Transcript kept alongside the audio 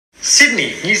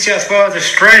Sydney, New South Wales,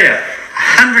 Australia.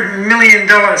 $100 million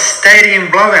stadium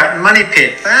blowout money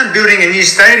pit. They aren't building a new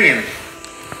stadium.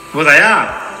 Well, they are.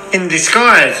 In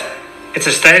disguise. It's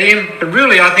a stadium, but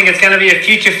really I think it's going to be a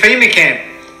future FEMA camp.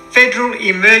 Federal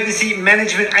Emergency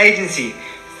Management Agency.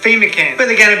 FEMA camp. But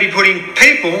they're going to be putting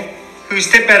people who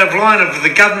step out of line of the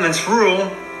government's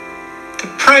rule to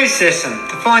process them,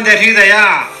 to find out who they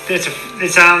are.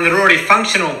 They're already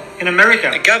functional in America.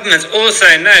 The governments also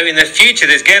know in the future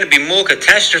there's going to be more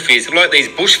catastrophes like these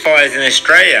bushfires in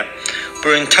Australia,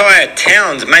 where entire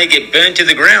towns may get burned to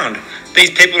the ground.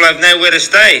 These people have nowhere to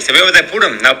stay, so where would they put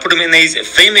them? They'll put them in these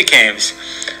FEMA camps,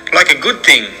 like a good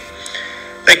thing.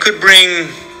 They could bring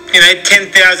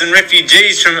 10,000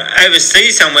 refugees from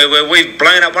overseas somewhere where we've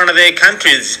blown up one of their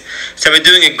countries. So we're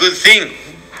doing a good thing.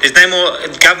 There's no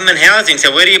more government housing,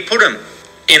 so where do you put them?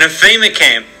 In a FEMA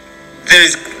camp.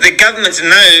 The governments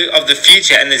know of the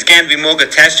future and there's going to be more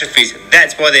catastrophes.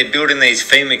 That's why they're building these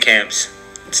FEMA camps.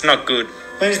 It's not good.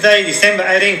 Wednesday, December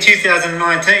 18,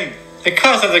 2019. The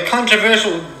cost of the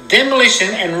controversial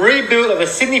demolition and rebuild of the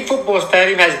Sydney football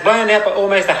stadium has blown out by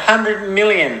almost $100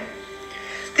 million.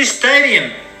 This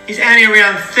stadium is only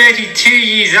around 32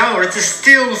 years old. It's a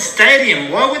steel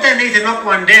stadium. Why would they need to knock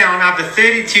one down after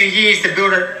 32 years to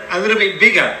build it a little bit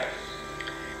bigger?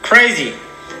 Crazy.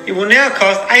 It will now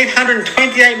cost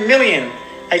 $828 million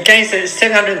against the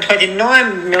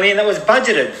 $729 million that was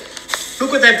budgeted.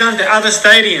 Look what they've done to other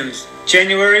stadiums.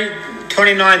 January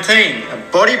 2019,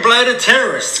 a body-bloated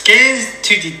terrorist scans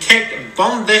to detect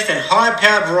bomb vests and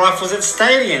high-powered rifles at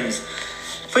stadiums.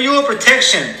 For your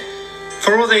protection,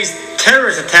 for all these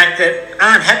terrorist attacks that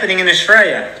aren't happening in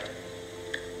Australia.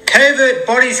 Covert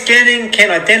body scanning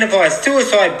can identify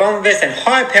suicide bomb vests and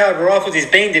high-powered rifles is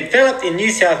being developed in New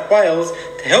South Wales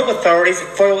to help authorities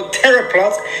foil terror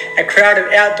plots at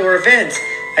crowded outdoor events.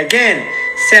 Again,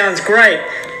 sounds great,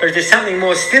 but there's something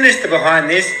more sinister behind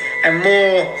this and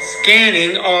more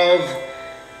scanning of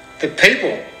the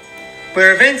people.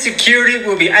 Where event security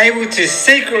will be able to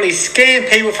secretly scan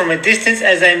people from a distance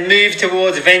as they move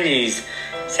towards venues.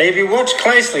 So if you watch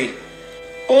closely.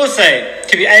 Also,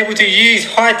 to be able to use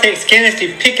high-tech scanners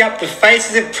to pick up the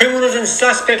faces of criminals and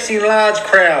suspects in large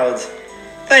crowds.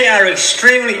 They are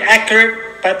extremely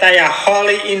accurate, but they are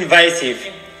highly invasive.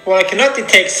 While it cannot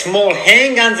detect small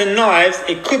handguns and knives,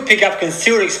 it could pick up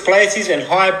concealed explosives and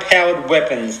high-powered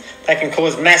weapons that can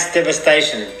cause mass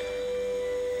devastation.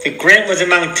 The grant was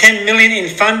among 10 million in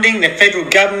funding the federal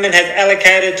government has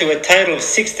allocated to a total of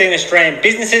 16 Australian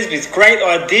businesses with great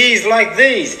ideas like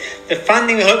these. The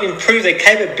funding will help improve the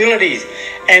capabilities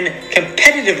and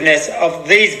competitiveness of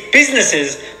these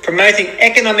businesses, promoting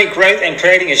economic growth and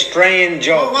creating Australian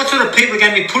jobs. Well, what sort of people are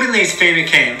going to be put in these FEMA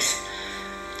camps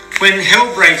when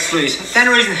hell breaks loose? The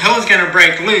only reason hell is going to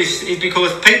break loose is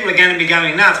because people are going to be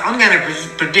going nuts. I'm going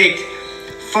to predict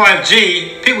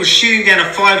 5G, people shooting down a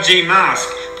 5G mask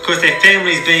because their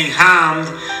family is being harmed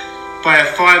by a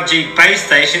 5G base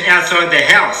station outside their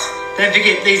house. Don't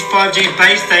forget, these 5G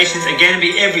base stations are going to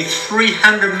be every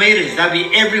 300 metres. They'll be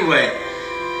everywhere.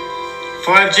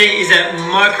 5G is a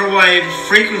microwave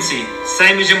frequency,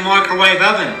 same as your microwave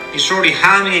oven. It's already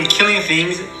harming and killing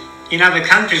things in other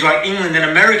countries like England and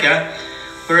America,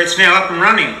 where it's now up and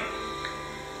running.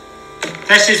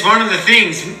 That's just one of the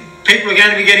things. People are going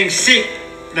to be getting sick.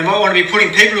 They might want to be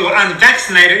putting people who are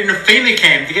unvaccinated in a FEMA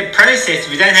camp to get processed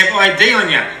if you don't have ID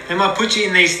on you. They might put you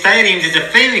in these stadiums as a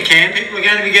FEMA camp. People are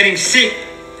going to be getting sick.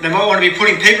 They might want to be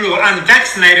putting people who are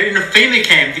unvaccinated in a FEMA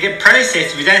camp to get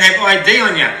processed if you don't have ID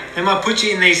on you. They might put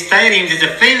you in these stadiums as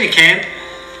a FEMA camp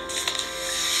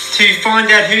to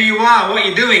find out who you are, what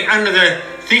you're doing, under the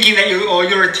thinking that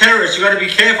you're a terrorist. You've got to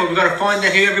be careful. We've got to find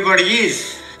out who everybody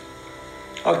is.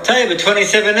 October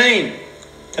 2017.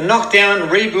 To knock down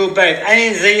and rebuild both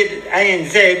ANZ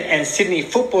and Sydney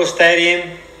Football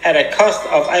Stadium at a cost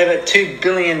of over $2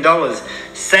 billion.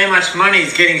 So much money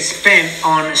is getting spent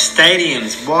on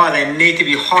stadiums. Why? They need to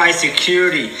be high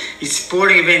security. Is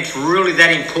sporting events really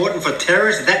that important for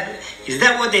terrorists? Is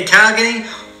that what they're targeting?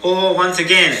 Or, once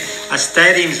again, are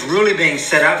stadiums really being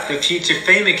set up for future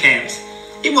FEMA camps?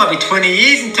 It might be 20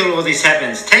 years until all this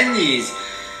happens, 10 years.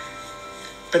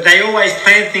 But they always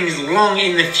plan things long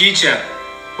in the future.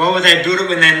 Why would they build it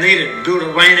when they need it? Build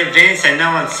it way in advance so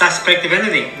no one's suspect of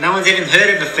anything. No one's even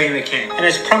heard of a FEMA camp. And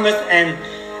it's promised an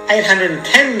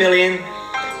 $810 million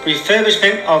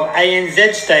refurbishment of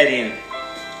ANZ Stadium.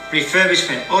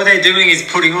 Refurbishment. All they're doing is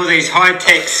putting all these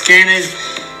high-tech scanners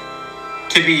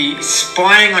to be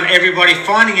spying on everybody,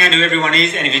 finding out who everyone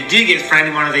is, and if you do get thrown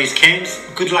in one of these camps,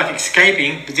 good luck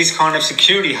escaping with this kind of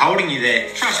security holding you there.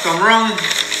 Trust I'm wrong,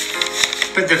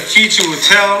 but the future will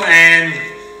tell, and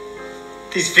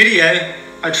this video,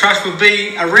 I trust will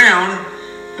be around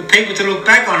for people to look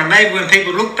back on. And maybe when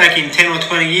people look back in 10 or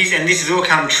 20 years and this has all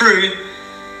come true,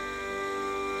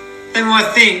 they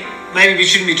might think maybe we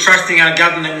shouldn't be trusting our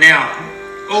government now.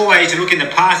 Always look in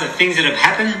the past at things that have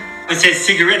happened. It said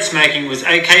cigarette smoking was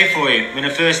okay for you when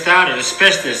it first started,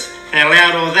 asbestos. They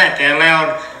allowed all that. They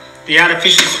allowed the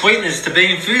artificial sweeteners to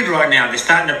be in food right now. They're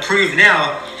starting to prove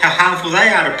now how harmful they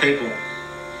are to people.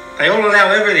 They all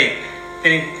allow everything.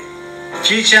 Then in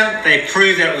future, they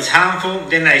prove that it was harmful,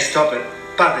 then they stop it.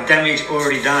 But the damage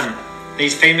already done.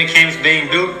 These FEMA camps being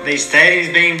built, these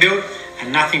stadiums being built, are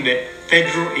nothing but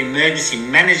federal emergency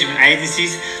management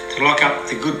agencies to lock up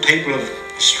the good people of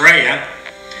Australia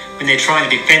when they're trying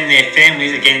to defend their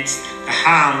families against the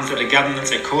harms that the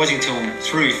governments are causing to them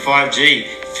through 5G,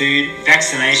 food,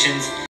 vaccinations,